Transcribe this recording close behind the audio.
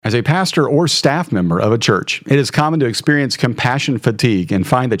As a pastor or staff member of a church, it is common to experience compassion fatigue and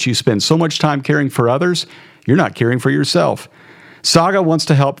find that you spend so much time caring for others, you're not caring for yourself. Saga wants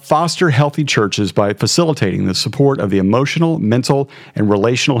to help foster healthy churches by facilitating the support of the emotional, mental, and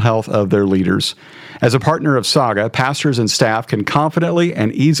relational health of their leaders. As a partner of Saga, pastors and staff can confidently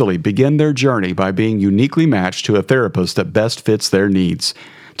and easily begin their journey by being uniquely matched to a therapist that best fits their needs.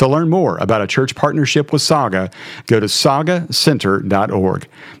 To learn more about a church partnership with Saga, go to sagacenter.org.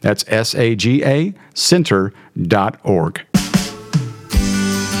 That's SAGA center.org.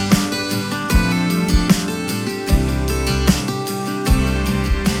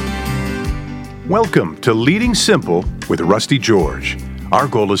 Welcome to Leading Simple with Rusty George. Our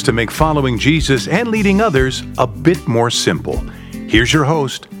goal is to make following Jesus and leading others a bit more simple. Here's your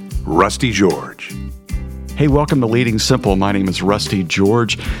host, Rusty George. Hey, welcome to Leading Simple. My name is Rusty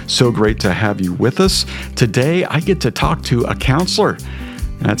George. So great to have you with us. Today, I get to talk to a counselor.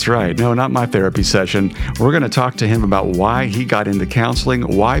 That's right. No, not my therapy session. We're going to talk to him about why he got into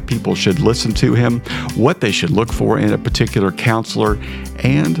counseling, why people should listen to him, what they should look for in a particular counselor,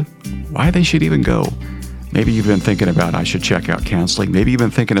 and why they should even go. Maybe you've been thinking about, I should check out counseling. Maybe you've been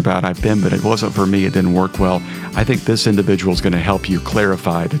thinking about, I've been, but it wasn't for me. It didn't work well. I think this individual is going to help you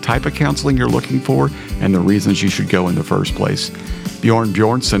clarify the type of counseling you're looking for and the reasons you should go in the first place. Bjorn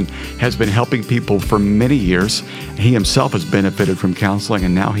Bjornsson has been helping people for many years. He himself has benefited from counseling,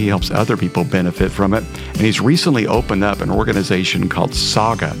 and now he helps other people benefit from it. And he's recently opened up an organization called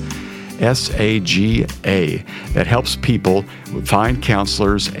Saga, SAGA, that helps people find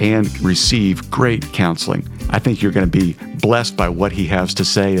counselors and receive great counseling. I think you're going to be blessed by what he has to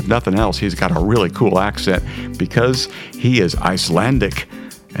say. If nothing else, he's got a really cool accent because he is Icelandic.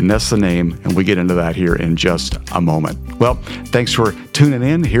 And that's the name, and we get into that here in just a moment. Well, thanks for tuning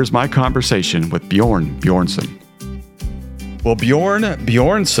in. Here's my conversation with Bjorn Bjornsson. Well, Bjorn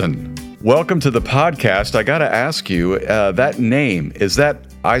Bjornsson, welcome to the podcast. I got to ask you, that name, is that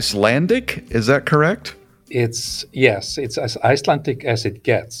Icelandic? Is that correct? It's as Icelandic as it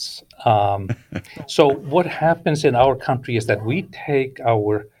gets. So what happens in our country is that we take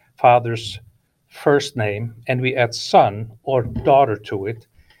our father's first name and we add son or daughter to it,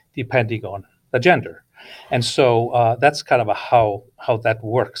 depending on the gender. And so that's kind of how that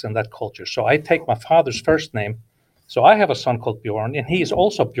works in that culture. So I take my father's first name. So I have a son called Bjorn, and he is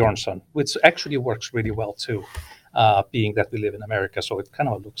also Bjornsson, which actually works really well too, being that we live in America. So it kind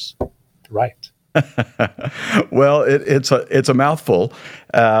of looks right. Well, it's a mouthful,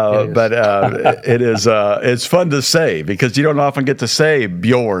 but it's fun to say because you don't often get to say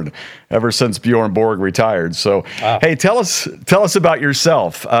Bjorn ever since Bjorn Borg retired. So, Hey, tell us about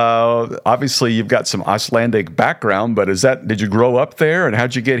yourself. Obviously, you've got some Icelandic background, but did you grow up there, and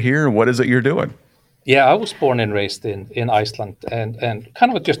how'd you get here, and what is it you're doing? Yeah, I was born and raised in Iceland, and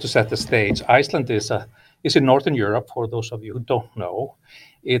kind of just to set the stage, Iceland is in Northern Europe. For those of you who don't know.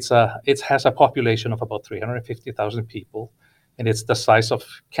 It has a population of about 350,000 people, and it's the size of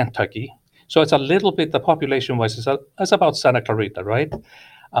Kentucky. So it's a little bit, the population-wise, it's about Santa Clarita, right?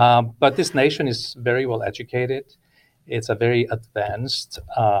 But this nation is very well educated. It's a very advanced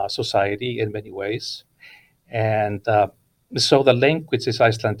society in many ways. And so the language is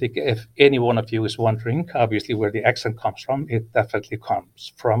Icelandic. If any one of you is wondering, obviously, where the accent comes from, it definitely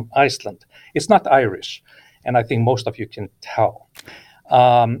comes from Iceland. It's not Irish, and I think most of you can tell.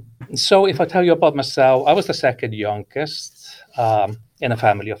 So if I tell you about myself, I was the second youngest in a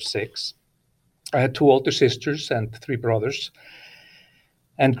family of 6. I had 2 older sisters and 3 brothers.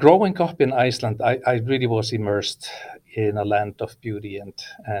 And growing up in Iceland, I really was immersed in a land of beauty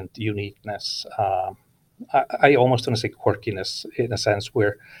and uniqueness. I almost want to say quirkiness in a sense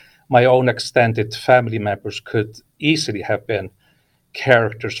where my own extended family members could easily have been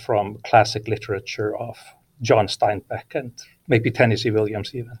characters from classic literature of John Steinbeck and maybe Tennessee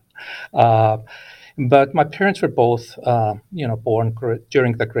Williams even. But my parents were both, born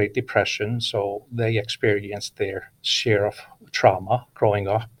during the Great Depression, so they experienced their share of trauma growing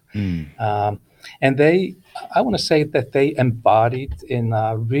up. And I want to say that they embodied in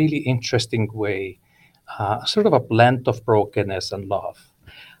a really interesting way sort of a blend of brokenness and love.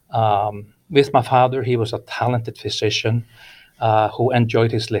 With my father, he was a talented physician who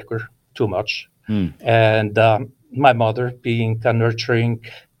enjoyed his liquor too much. And my mother being a nurturing,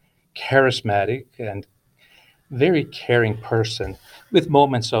 charismatic, and very caring person with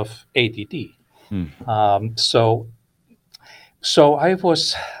moments of ADD. So I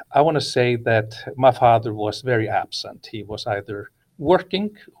want to say that my father was very absent. He was either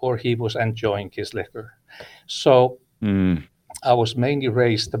working or he was enjoying his liquor. So I was mainly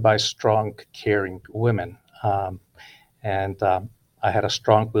raised by strong, caring women. And I had a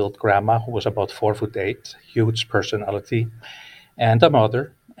strong-willed grandma who was about 4'8", huge personality, and a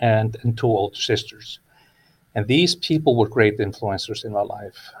mother and two older sisters. And these people were great influencers in my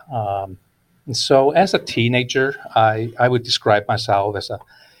life. And so as a teenager, I would describe myself as a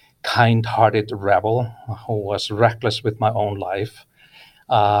kind-hearted rebel who was reckless with my own life.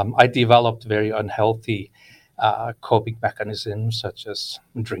 I developed very unhealthy coping mechanisms such as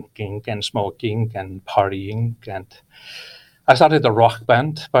drinking and smoking and partying. And I started a rock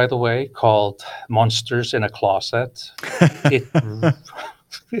band, by the way, called Monsters in a Closet. It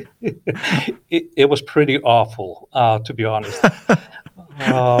it was pretty awful, to be honest.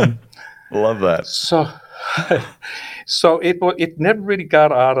 Love that. So it never really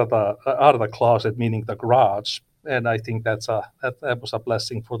got out of the closet, meaning the garage, and I think that was a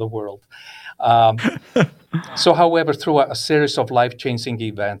blessing for the world. So, however, through a series of life-changing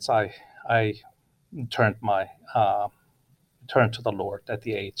events, I turned to the Lord at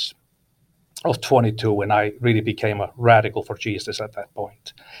the age of 22, and I really became a radical for Jesus at that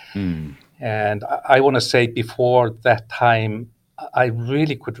point. And I want to say before that time, I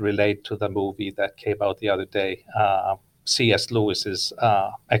really could relate to the movie that came out the other day, C.S. Lewis's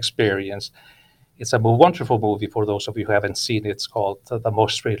Experience. It's a wonderful movie for those of you who haven't seen it. It's called The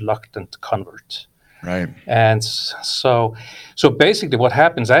Most Reluctant Convert. Right. And so basically what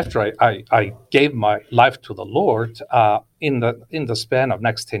happens after I gave my life to the Lord, in the span of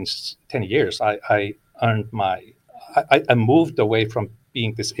next 10 years, I moved away from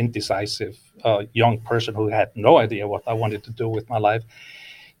being this indecisive young person who had no idea what I wanted to do with my life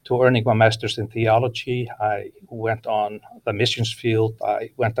to earning my master's in theology. I went on the missions field.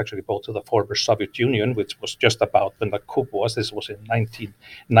 I went actually both to the former Soviet Union, which was just about when the coup was. This was in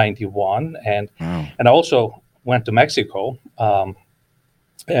 1991. And I also went to Mexico.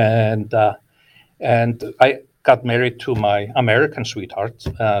 And I got married to my American sweetheart,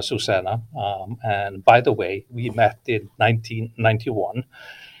 Susanna. And by the way, we met in 1991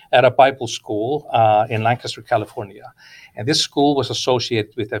 at a Bible school in Lancaster, California. And this school was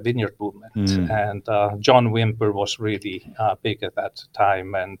associated with the Vineyard movement. And John Wimber was really big at that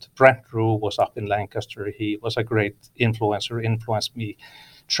time. And Brent Rue was up in Lancaster. He was a great influencer, influenced me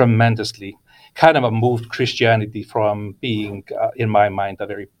tremendously. Kind of moved Christianity from being, in my mind, a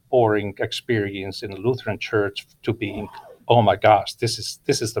very boring experience in a Lutheran church to being, oh my gosh, this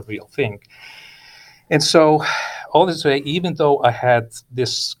is the real thing. And so all this way, even though I had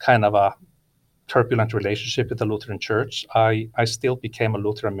this kind of a turbulent relationship with the Lutheran church, I still became a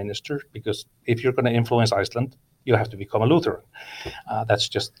Lutheran minister, because if you're going to influence Iceland, you have to become a Lutheran. That's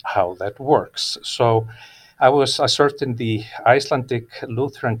just how that works. So I served in the Icelandic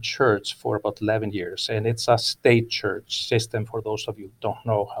Lutheran Church for about 11 years, and it's a state church system for those of you who don't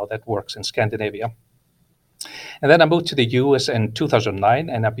know how that works in Scandinavia. And then I moved to the US in 2009,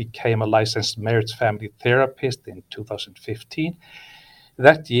 and I became a licensed marriage family therapist in 2015.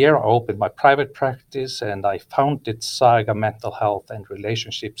 That year, I opened my private practice, and I founded Saga Mental Health and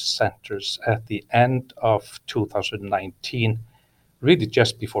Relationships Centers at the end of 2019, really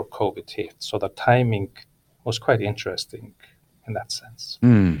just before COVID hit. So the timing was quite interesting in that sense.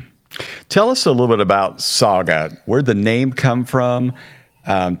 Tell us a little bit about Saga. Where'd the name come from?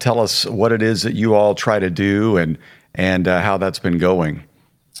 Tell us what it is that you all try to do and how that's been going.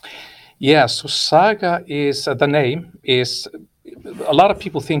 Yeah, so Saga is, the name is, a lot of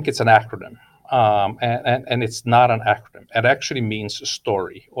people think it's an acronym, and it's not an acronym. It actually means a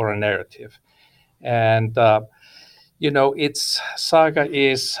story or a narrative. And, Saga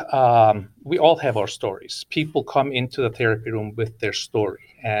is, we all have our stories. People come into the therapy room with their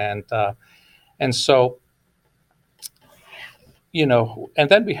story. And so, and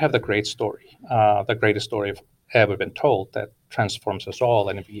then we have the great story, the greatest story I've ever been told, that transforms us all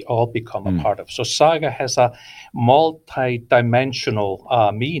and we all become a part of. So Saga has a multi-dimensional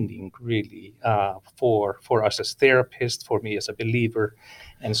meaning, really, for us as therapists, for me as a believer,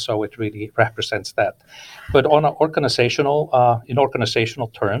 and so it really represents that. But on an in organizational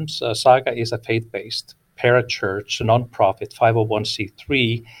terms, Saga is a faith-based parachurch, nonprofit,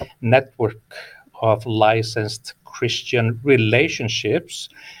 501c3 network of licensed Christian relationships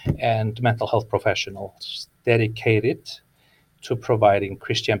and mental health professionals dedicated to providing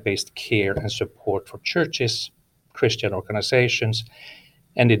Christian-based care and support for churches, Christian organizations,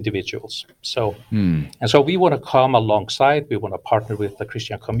 and individuals. So, and so we want to come alongside, we want to partner with the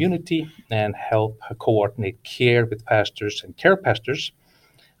Christian community and help coordinate care with pastors and care pastors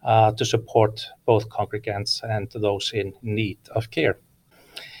to support both congregants and those in need of care.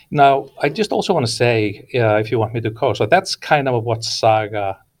 Now, I just also want to say, if you want me to go, so that's kind of what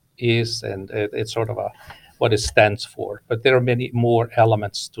Saga is, and it's sort of what it stands for. But there are many more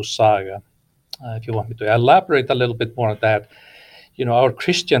elements to Saga. If you want me to elaborate a little bit more on that, our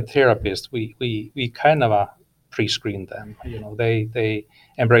Christian therapists, we kind of pre-screen them. They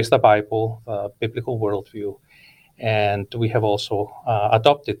embrace the Bible, the biblical worldview, and we have also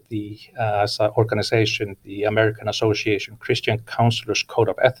adopted as an organization, the American Association Christian Counselors Code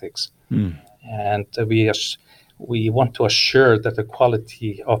of Ethics. And we want to assure that the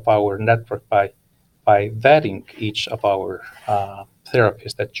quality of our network by vetting each of our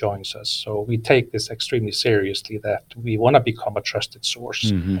therapists that joins us. So we take this extremely seriously, that we want to become a trusted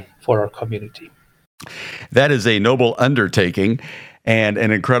source for our community. That is a noble undertaking and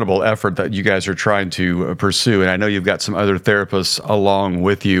an incredible effort that you guys are trying to pursue. And I know you've got some other therapists along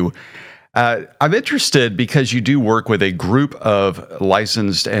with you. I'm interested because you do work with a group of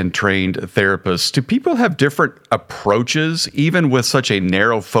licensed and trained therapists. Do people have different approaches, even with such a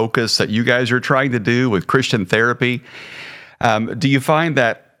narrow focus that you guys are trying to do with Christian therapy? Do you find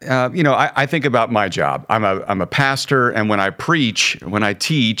that, I think about my job. I'm a pastor, and when I preach, when I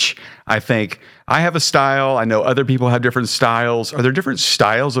teach, I think I have a style. I know other people have different styles. Are there different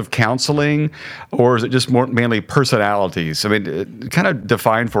styles of counseling, or is it just mainly personalities? I mean, kind of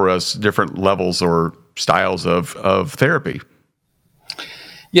define for us different levels or styles of therapy.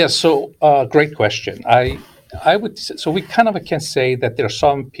 Yes, so great question. So we kind of can say that there are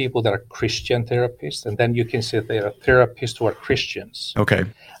some people that are Christian therapists, and then you can say there are therapists who are Christians. Okay.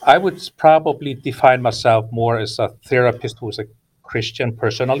 I would probably define myself more as a therapist who is a Christian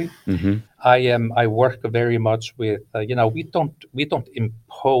personally. I work very much with, we don't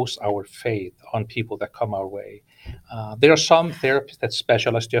impose our faith on people that come our way. There are some therapists that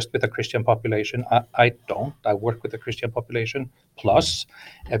specialize just with the Christian population. I don't. I work with the Christian population plus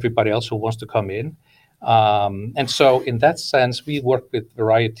everybody else who wants to come in. And so in that sense, we work with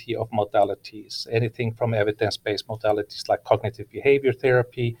variety of modalities, anything from evidence-based modalities like cognitive behavior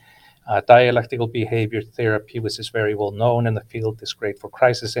therapy, dialectical behavior therapy, which is very well known in the field, is great for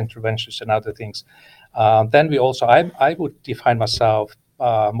crisis interventions and other things. Then we also, I would define myself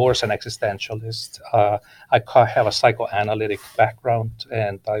more as an existentialist. I have a psychoanalytic background,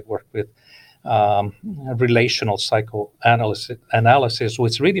 and I work with relational psychoanalysis,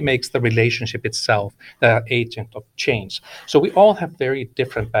 which really makes the relationship itself the agent of change. So we all have very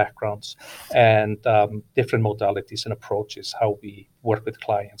different backgrounds and different modalities and approaches how we work with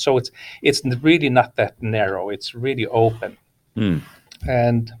clients. So it's really not that narrow. It's really open.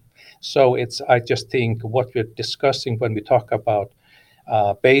 And so I just think what we're discussing when we talk about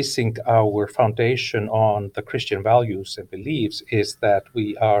basing our foundation on the Christian values and beliefs is that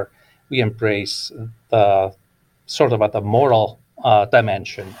we embrace the sort of the moral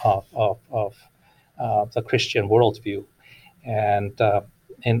dimension of the Christian worldview, and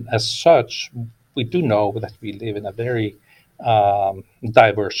as such, we do know that we live in a very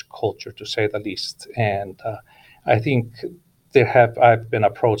diverse culture, to say the least. And I think I've been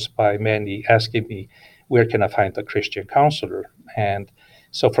approached by many asking me, where can I find a Christian counselor? And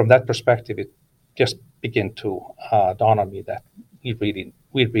so from that perspective, it just began to dawn on me that we really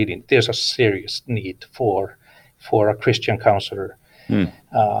there's a serious need for a Christian counselor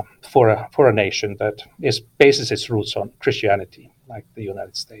for a nation that bases its roots on Christianity, like the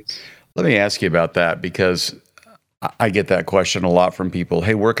United States. Let me ask you about that, because I get that question a lot from people.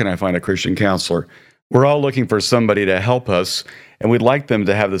 Hey, where can I find a Christian counselor? We're all looking for somebody to help us, and we'd like them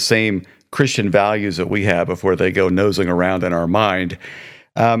to have the same Christian values that we have before they go nosing around in our mind.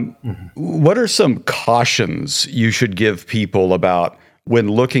 What are some cautions you should give people about when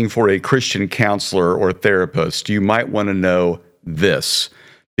looking for a Christian counselor or therapist? You might want to know this,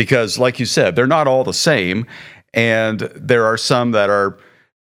 because like you said, they're not all the same. And there are some that are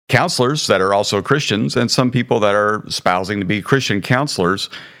counselors that are also Christians, and some people that are espousing to be Christian counselors.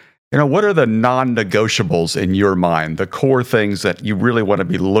 What are the non-negotiables in your mind, the core things that you really want to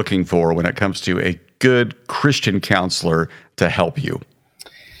be looking for when it comes to a good Christian counselor to help you?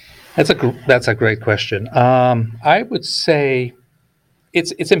 That's a great question. I would say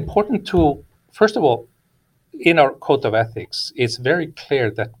it's important to, first of all, in our code of ethics, it's very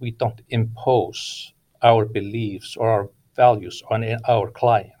clear that we don't impose our beliefs or our values on our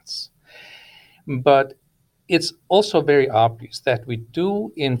clients. But it's also very obvious that we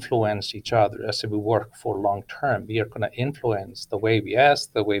do influence each other as we work for long term. We are going to influence the way we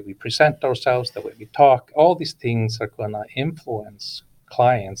ask, the way we present ourselves, the way we talk. All these things are going to influence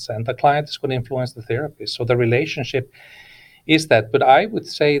clients, and the client is going to influence the therapist. So the relationship is that. But I would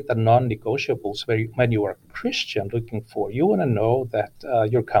say the non-negotiables, when you are a Christian looking for, you want to know that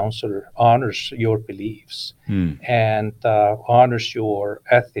your counselor honors your beliefs and honors your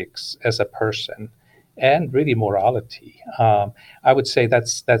ethics as a person, and really morality. I would say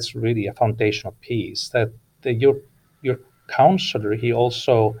that's really a foundational piece. That your counselor, he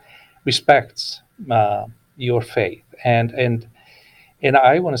also respects your faith, and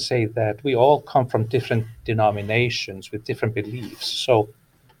I want to say that we all come from different denominations with different beliefs. So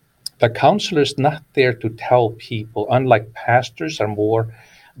the counselor is not there to tell people, unlike pastors are more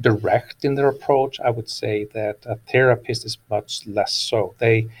direct in their approach. I would say that a therapist is much less so.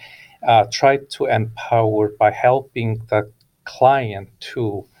 They try to empower by helping the client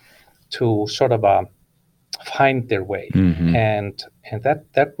to sort of find their way, and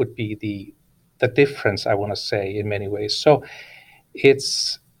that would be the difference, I want to say, in many ways. So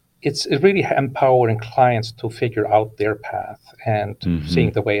it's really empowering clients to figure out their path and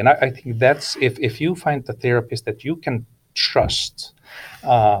seeing the way. And I think that's if you find the therapist that you can trust,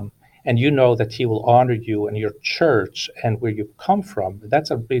 and you know that he will honor you and your church and where you come from,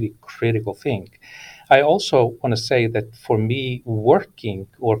 that's a really critical thing. I also want to say that for me, working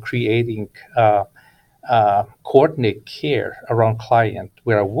or creating coordinate care around client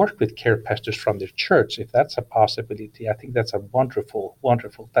where I work with care pastors from their church, if that's a possibility, I think that's a wonderful,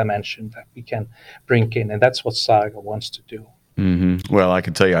 wonderful dimension that we can bring in. And that's what Saga wants to do. Well, I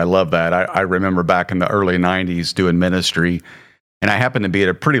can tell you, I love that. I remember back in the early 90s doing ministry, and I happened to be at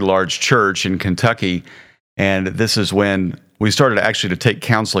a pretty large church in Kentucky. And this is when we started actually to take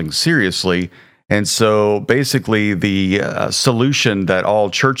counseling seriously. And so basically the solution that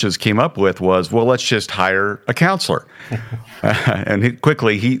all churches came up with was, well, let's just hire a counselor. And he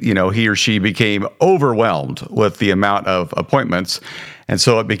or she became overwhelmed with the amount of appointments. And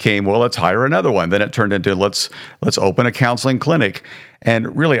so it became, well, let's hire another one. Then it turned into, let's open a counseling clinic.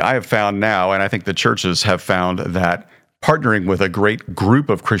 And really, I have found now, and I think the churches have found, that partnering with a great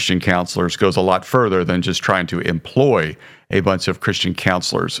group of Christian counselors goes a lot further than just trying to employ a bunch of Christian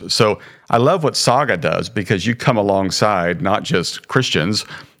counselors. So I love what Saga does, because you come alongside not just Christians,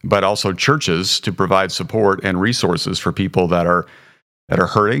 but also churches to provide support and resources for people that are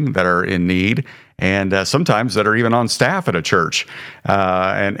hurting, that are in need, and sometimes that are even on staff at a church,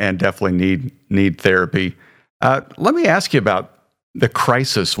 and definitely need therapy. Let me ask you about the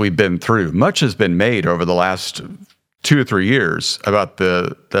crisis we've been through. Much has been made over the last 2 or 3 years about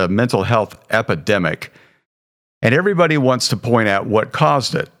the mental health epidemic, and everybody wants to point out what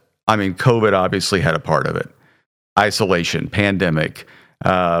caused it. I mean, COVID obviously had a part of it. Isolation, pandemic,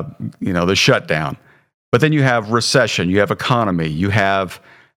 the shutdown. But then you have recession, you have economy, you have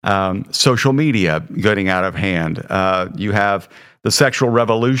social media getting out of hand, you have the sexual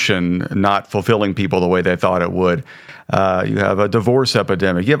revolution not fulfilling people the way they thought it would. You have a divorce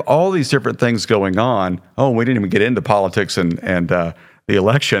epidemic. You have all these different things going on. Oh, we didn't even get into politics and the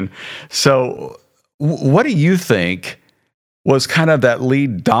election. So what do you think was kind of that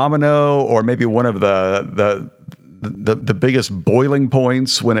lead domino, or maybe one of the biggest boiling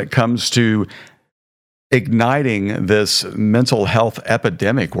points when it comes to igniting this mental health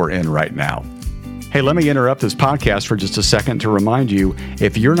epidemic we're in right now? Hey, let me interrupt this podcast for just a second to remind you,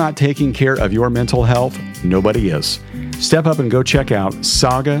 if you're not taking care of your mental health, nobody is. Step up and go check out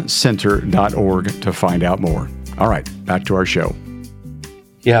sagacenter.org to find out more. All right, back to our show.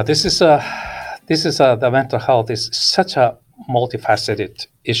 Yeah, the mental health is such a multifaceted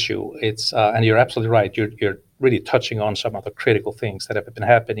issue. It's and you're absolutely right. You're really touching on some of the critical things that have been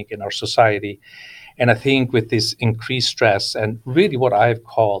happening in our society. And I think with this increased stress and really what I've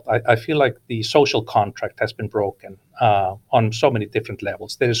called, I feel like the social contract has been broken on so many different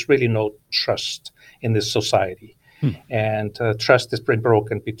levels. There's really no trust in this society. And trust has been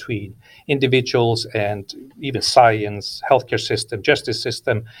broken between individuals and even science, healthcare system, justice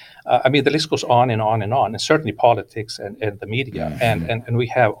system. I mean, the list goes on and on and on, and certainly politics and the media. And we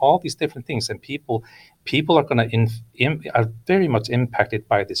have all these different things, and people are going to are very much impacted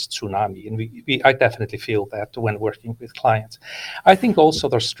by this tsunami. And I definitely feel that when working with clients. I think also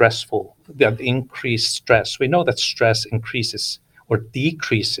they're stressful, the increased stress. We know that stress increases or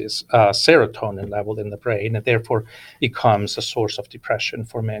decreases serotonin level in the brain, and therefore becomes a source of depression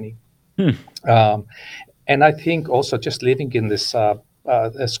for many. And I think also just living in this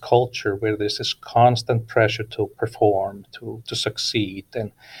this culture where there's this constant pressure to perform, to succeed,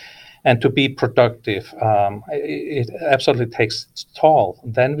 and to be productive, it absolutely takes its toll.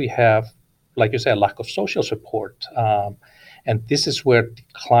 Then we have, like you said, lack of social support, and this is where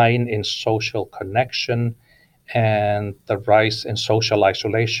decline in social connection and the rise in social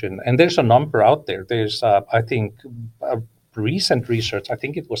isolation. And there's a number out there. There's, I think, recent research, I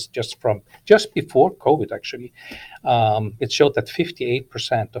think it was just before COVID actually, it showed that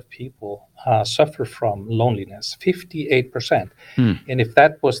 58% of people suffer from loneliness. 58%. And if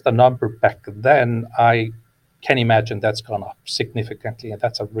that was the number back then, I can imagine that's gone up significantly, and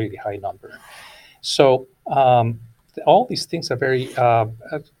that's a really high number. So all these things are very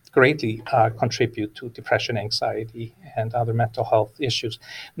greatly contribute to depression, anxiety, and other mental health issues.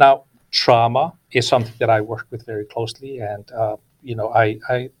 Now, trauma is something that I work with very closely, and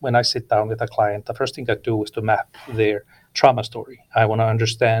I when I sit down with a client, the first thing I do is to map their trauma story. I want to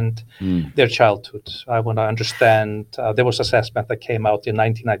understand their childhood. I want to understand. There was an assessment that came out in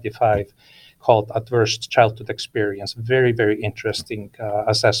 1995 called Adverse Childhood Experience. Very, very interesting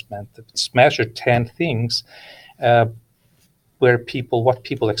assessment. It's measured 10 things what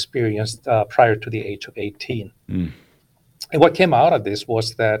people experienced prior to the age of 18. And what came out of this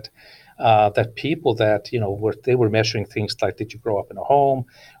was that people that they were measuring things like, did you grow up in a home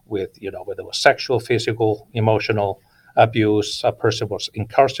with where there was sexual, physical, emotional abuse, a person was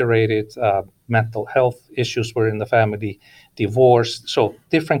incarcerated, mental health issues were in the family, divorce, so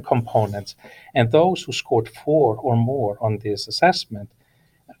different components. And those who scored 4 or more on this assessment,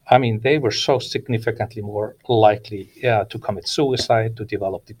 I mean, they were so significantly more likely to commit suicide, to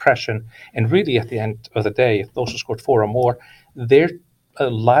develop depression. And really, at the end of the day, those who scored 4 or more, their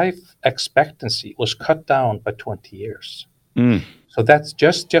life expectancy was cut down by 20 years. So that's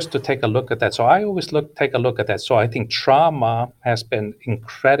just to take a look at that. So I always take a look at that. So I think trauma has been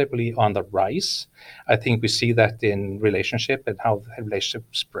incredibly on the rise. I think we see that in relationship and how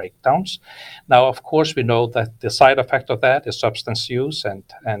relationships break down. Now, of course, we know that the side effect of that is substance use and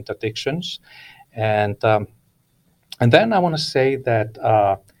addictions. And then I want to say that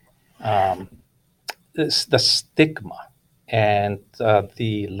the stigma and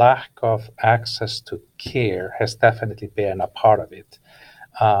the lack of access to care has definitely been a part of it.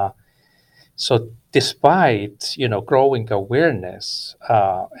 So despite growing awareness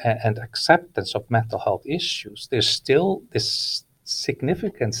and acceptance of mental health issues, there's still this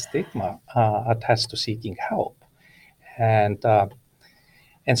significant stigma attached to seeking help. And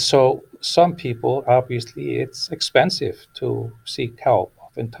so some people, obviously, it's expensive to seek help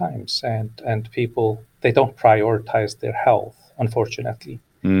oftentimes, and people, they don't prioritize their health, unfortunately,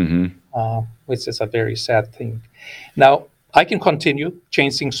 which is a very sad thing. Now, I can continue.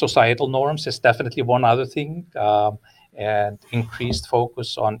 Changing societal norms is definitely one other thing, and increased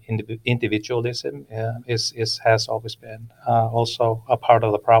focus on individualism has always been also a part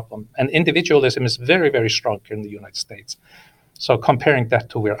of the problem. And individualism is very, very strong here in the United States. So comparing that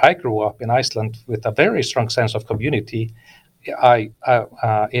to where I grew up in Iceland with a very strong sense of community,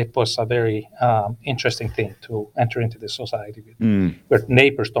 it was a very interesting thing to enter into this society with, where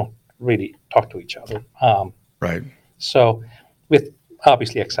neighbors don't really talk to each other. Right. So, with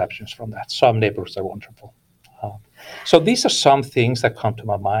obviously exceptions from that, some neighbors are wonderful. So these are some things that come to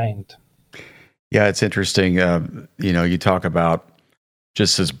my mind. Yeah, it's interesting. You talk about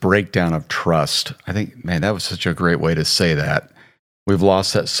just this breakdown of trust. I think, man, that was such a great way to say that. We've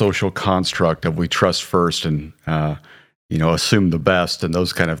lost that social construct of we trust first and assume the best and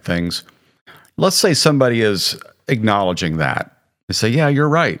those kind of things. Let's say somebody is acknowledging that. They say, yeah, you're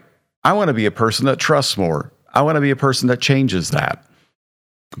right. I want to be a person that trusts more. I want to be a person that changes that.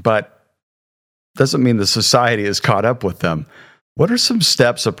 But doesn't mean the society is caught up with them. What are some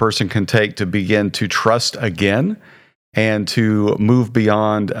steps a person can take to begin to trust again and to move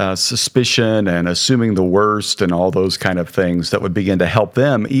beyond suspicion and assuming the worst and all those kind of things that would begin to help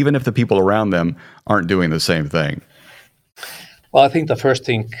them, even if the people around them aren't doing the same thing? Well, I think the first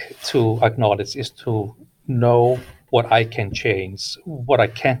thing to acknowledge is to know what I can change, what I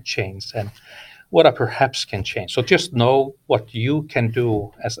can't change, and what I perhaps can change. So just know what you can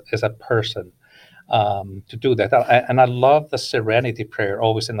do as a person to do that. And I love the serenity prayer,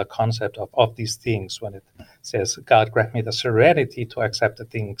 always in the concept of these things, when it says, God, grant me the serenity to accept the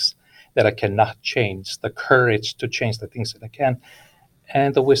things that I cannot change, the courage to change the things that I can,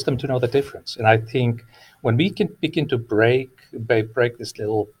 and the wisdom to know the difference. And I think when we can begin to break this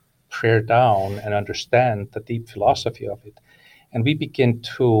little prayer down and understand the deep philosophy of it, and we begin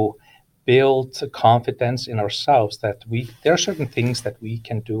to build confidence in ourselves that there are certain things that we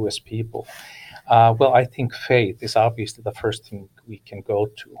can do as people. I think faith is obviously the first thing we can go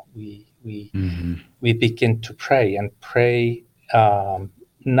to. We begin to pray, and pray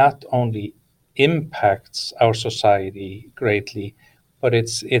not only impacts our society greatly, but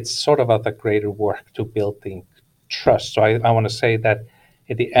it's sort of the greater work to building trust. So I want to say that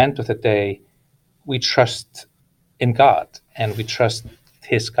at the end of the day, we trust in God and we trust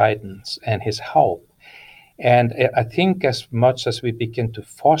His guidance and His help. And I think as much as we begin to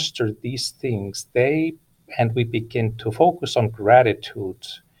foster these things, and we begin to focus on gratitude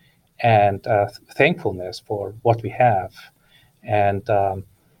and thankfulness for what we have, and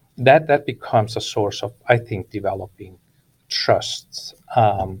that becomes a source of, I think, developing trust,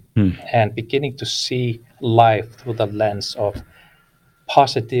 and beginning to see life through the lens of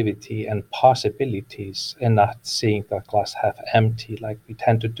positivity and possibilities, and not seeing the glass half empty like we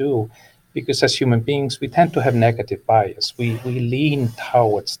tend to do. Because as human beings, we tend to have negative bias. We lean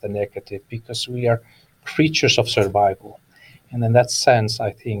towards the negative because we are creatures of survival. And in that sense,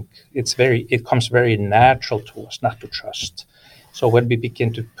 I think it comes very natural to us not to trust. So when we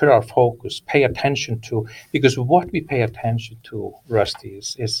begin to put our focus, pay attention to, because what we pay attention to, Rusty,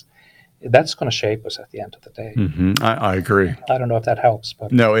 is that's going to shape us at the end of the day. I agree. I don't know if that helps,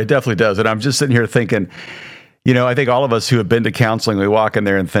 but No, it definitely does. And I'm just sitting here thinking, I think all of us who have been to counseling, we walk in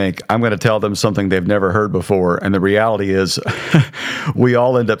there and think, I'm going to tell them something they've never heard before. And the reality is we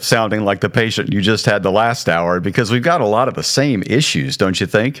all end up sounding like the patient you just had the last hour, because we've got a lot of the same issues, don't you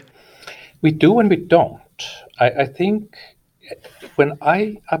think? We do and we don't. I think when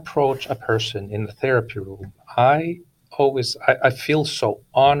I approach a person in the therapy room, I feel so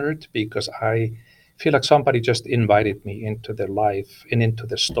honored, because I feel like somebody just invited me into their life and into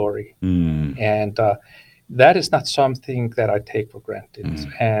their story. And that is not something that I take for granted.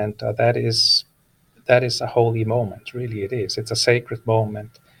 And that is a holy moment. Really, it is. It's a sacred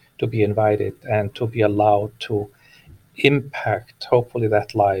moment to be invited and to be allowed to impact, hopefully,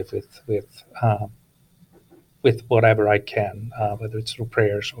 that life with whatever I can, whether it's through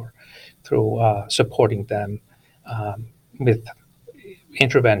prayers or through supporting them with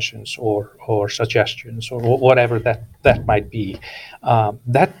interventions or suggestions or whatever that might be.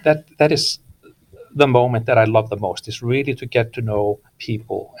 That is the moment that I love the most, is really to get to know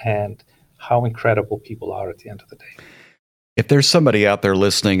people and how incredible people are at the end of the day. If there's somebody out there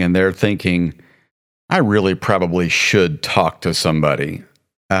listening and they're thinking, I really probably should talk to somebody,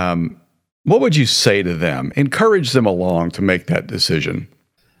 what would you say to them? Encourage them along to make that decision.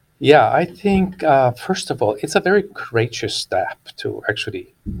 Yeah, I think first of all, it's a very courageous step to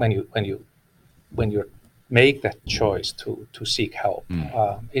actually, when you make that choice to seek help.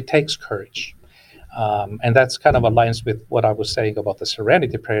 It takes courage. And that's kind of aligns with what I was saying about the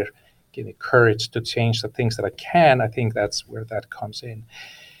serenity prayer. Give me courage to change the things that I can. I think that's where that comes in.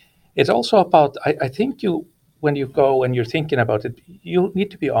 It's also about, I think when you go and you're thinking about it, you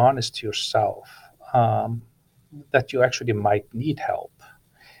need to be honest to yourself that you actually might need help.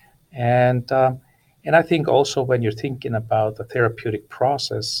 And I think also when you're thinking about the therapeutic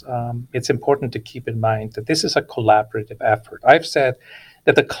process, it's important to keep in mind that this is a collaborative effort. I've said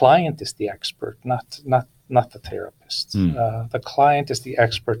that the client is the expert, not the therapist. The client is the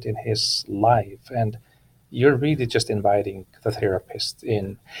expert in his life, and you're really just inviting the therapist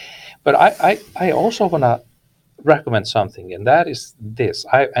in. But I also want to recommend something, and that is this.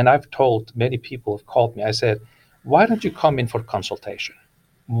 I've told many people who've called me, I said, why don't you come in for consultation?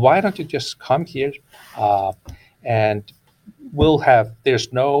 Why don't you just come here and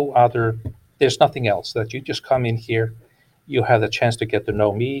there's nothing else, that you just come in here. You have the chance to get to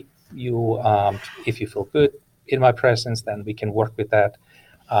know me. If you feel good in my presence, then we can work with that.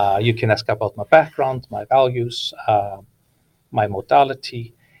 You can ask about my background, my values, my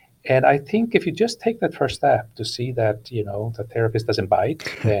modality. And I think if you just take that first step to see that, the therapist doesn't bite,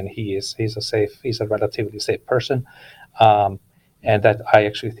 then he's a relatively safe person. And that I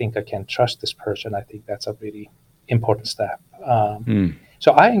actually think I can trust this person. I think that's a really important step.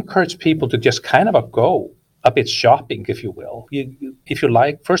 So I encourage people to just kind of go a bit shopping, if you will. If you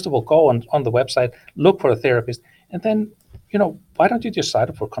like, first of all, go on the website, look for a therapist, and then, why don't you just sign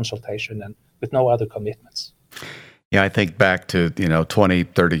up for consultation and with no other commitments? Yeah, I think back to, 20,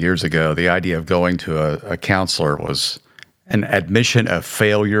 30 years ago, the idea of going to a counselor was an admission of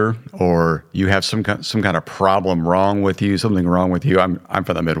failure, or you have some kind of problem wrong with you, something wrong with you. I'm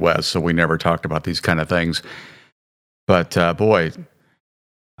from the Midwest, so we never talked about these kind of things. But boy,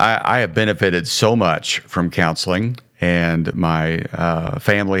 I have benefited so much from counseling, and my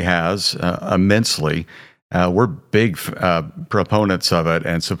family has immensely. We're big proponents of it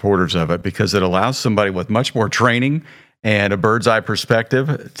and supporters of it, because it allows somebody with much more training and a bird's eye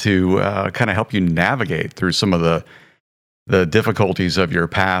perspective to kind of help you navigate through some of the difficulties of your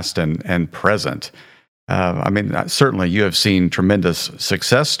past and present. Certainly you have seen tremendous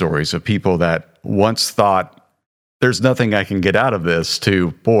success stories of people that once thought, there's nothing I can get out of this,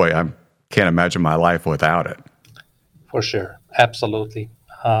 to, boy, I can't imagine my life without it. For sure. Absolutely.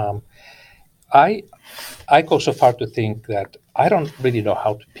 I go so far to think that I don't really know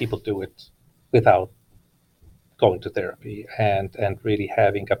how people do it without going to therapy and really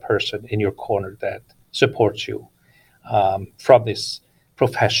having a person in your corner that supports you from this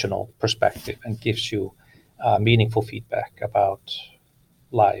professional perspective and gives you meaningful feedback about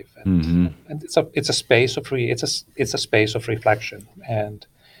life. And it's a space of it's a space of reflection, and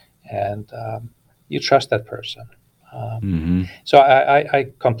you trust that person. So I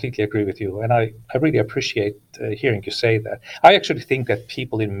completely agree with you, and I really appreciate hearing you say that. I actually think that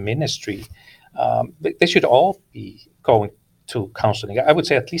people in ministry, they should all be going to counseling. I would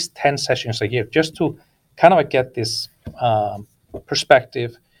say at least 10 sessions a year, just to kind of get this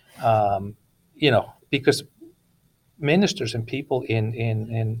perspective, because ministers and people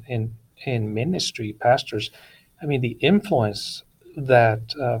in ministry, pastors, I mean, the influence that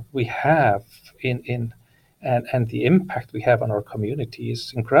we have and the impact we have on our community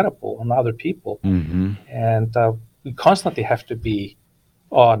is incredible on other people. And we constantly have to be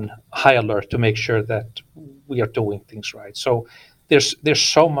on high alert to make sure that we are doing things right. So there's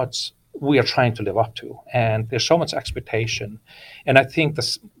so much we are trying to live up to, and there's so much expectation. And I think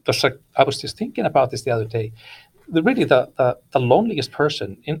I was just thinking about this the other day. The loneliest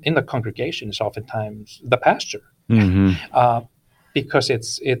person in the congregation is oftentimes the pastor. Because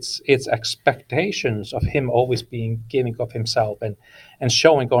it's expectations of him always being giving of himself and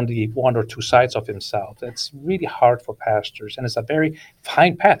showing only one or two sides of himself. It's really hard for pastors, and it's a very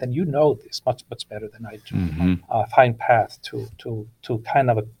fine path. And you know this much better than I do. A fine path to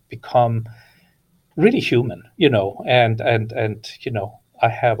kind of become really human, and I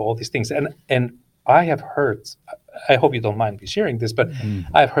have all these things, and I have heard. I hope you don't mind me sharing this, but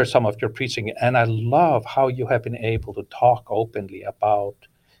I've heard some of your preaching, and I love how you have been able to talk openly about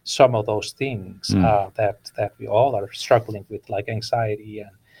some of those things that we all are struggling with, like anxiety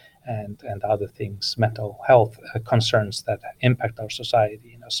and other things, mental health concerns that impact our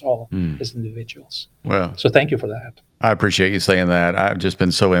society and us all as individuals. Well, so thank you for that. I appreciate you saying that. I've just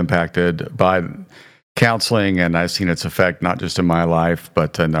been so impacted by counseling, and I've seen its effect not just in my life,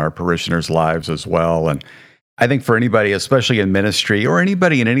 but in our parishioners' lives as well. And I think for anybody, especially in ministry or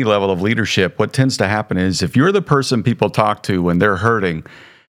anybody in any level of leadership, what tends to happen is if you're the person people talk to when they're hurting,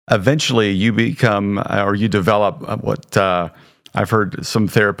 eventually you become or you develop what I've heard some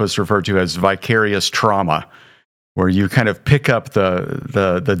therapists refer to as vicarious trauma, where you kind of pick up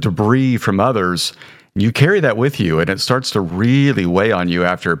the debris from others. You carry that with you, and it starts to really weigh on you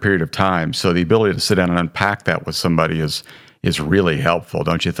after a period of time. So the ability to sit down and unpack that with somebody is really helpful,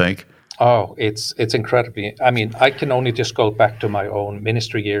 don't you think? Oh, it's incredibly. I mean, I can only just go back to my own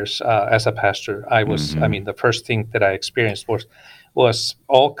ministry years as a pastor. I was, I mean, the first thing that I experienced was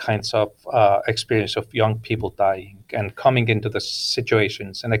all kinds of experience of young people dying and coming into the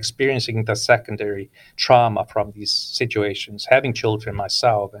situations and experiencing the secondary trauma from these situations, having children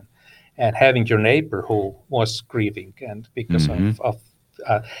myself and having your neighbor who was grieving and because of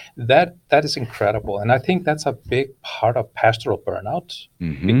that is incredible. And I think that's a big part of pastoral burnout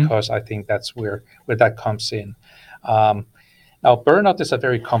because I think that's where that comes in. Now, burnout is a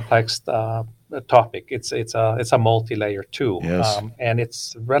very complex topic. It's a multi-layer too. Yes. And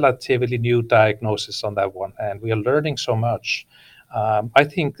it's relatively new diagnosis on that one. And we are learning so much. I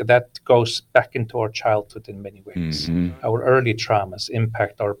think that goes back into our childhood in many ways. Our early traumas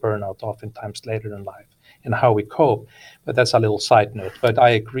impact our burnout oftentimes later in life and how we cope. But that's a little side note. But I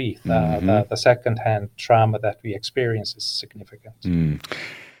agree, the secondhand trauma that we experience is significant.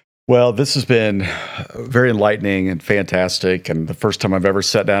 Well, this has been very enlightening and fantastic, and the first time I've ever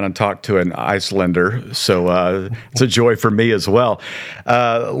sat down and talked to an Icelander, so it's a joy for me as well.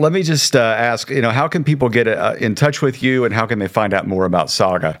 Let me just ask, how can people get in touch with you, and how can they find out more about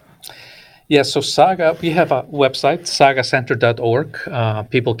Saga? Yeah, so Saga, we have a website, sagacenter.org.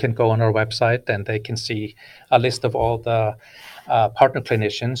 People can go on our website and they can see a list of all the partner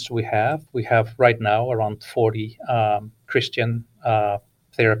clinicians we have. We have right now around 40 Christian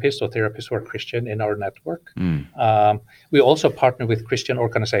therapists or therapists who are Christian in our network. We also partner with Christian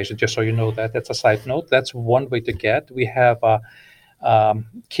organizations, just so you know that. That's a side note. That's one way to get. We have a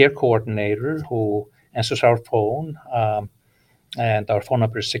care coordinator who answers our phone. And our phone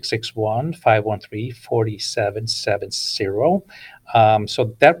number is 661-513-4770.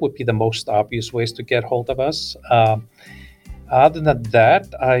 So that would be the most obvious ways to get hold of us. Other than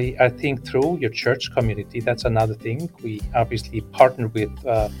that, I think through your church community, that's another thing. We obviously partner with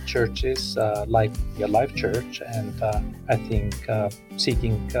churches like Your Life Church, and I think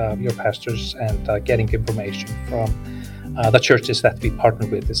seeking your pastors and getting information from the churches that we partner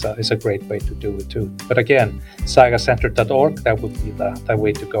with is a great way to do it too. But again, sagacenter.org, that would be the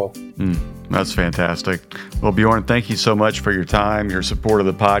way to go. That's fantastic. Well, Bjorn, thank you so much for your time, your support of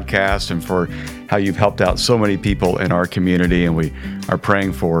the podcast, and for how you've helped out so many people in our community. And we are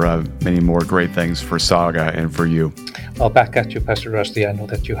praying for many more great things for Saga and for you. Well, back at you, Pastor Rusty. I know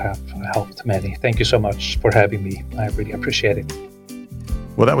that you have helped many. Thank you so much for having me. I really appreciate it.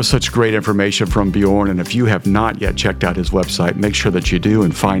 Well, that was such great information from Bjorn, and if you have not yet checked out his website, make sure that you do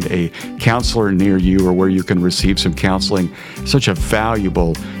and find a counselor near you or where you can receive some counseling. Such a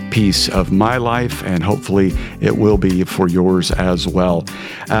valuable piece of my life, and hopefully it will be for yours as well.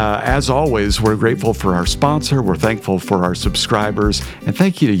 As always, we're grateful for our sponsor, we're thankful for our subscribers, and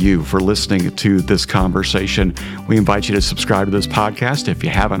thank you to you for listening to this conversation. We invite you to subscribe to this podcast if you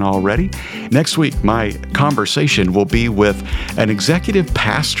haven't already. Next week, my conversation will be with an executive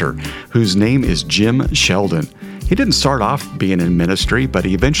pastor whose name is Jim Sheldon. He didn't start off being in ministry, but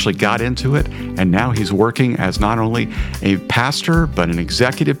he eventually got into it, and now he's working as not only a pastor, but an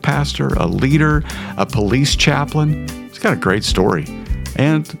executive pastor, a leader, a police chaplain. He's got a great story.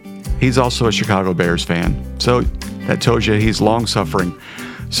 And he's also a Chicago Bears fan. So that tells you he's long-suffering.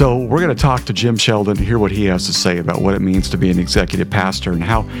 So we're going to talk to Jim Sheldon, hear what he has to say about what it means to be an executive pastor and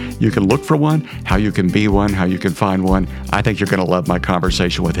how you can look for one, how you can be one, how you can find one. I think you're going to love my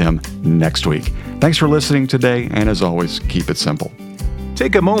conversation with him next week. Thanks for listening today, and as always, keep it simple.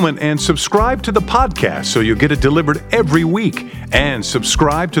 Take a moment and subscribe to the podcast so you'll get it delivered every week. And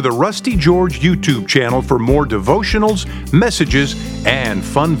subscribe to the Rusty George YouTube channel for more devotionals, messages, and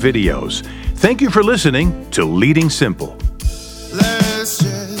fun videos. Thank you for listening to Leading Simple.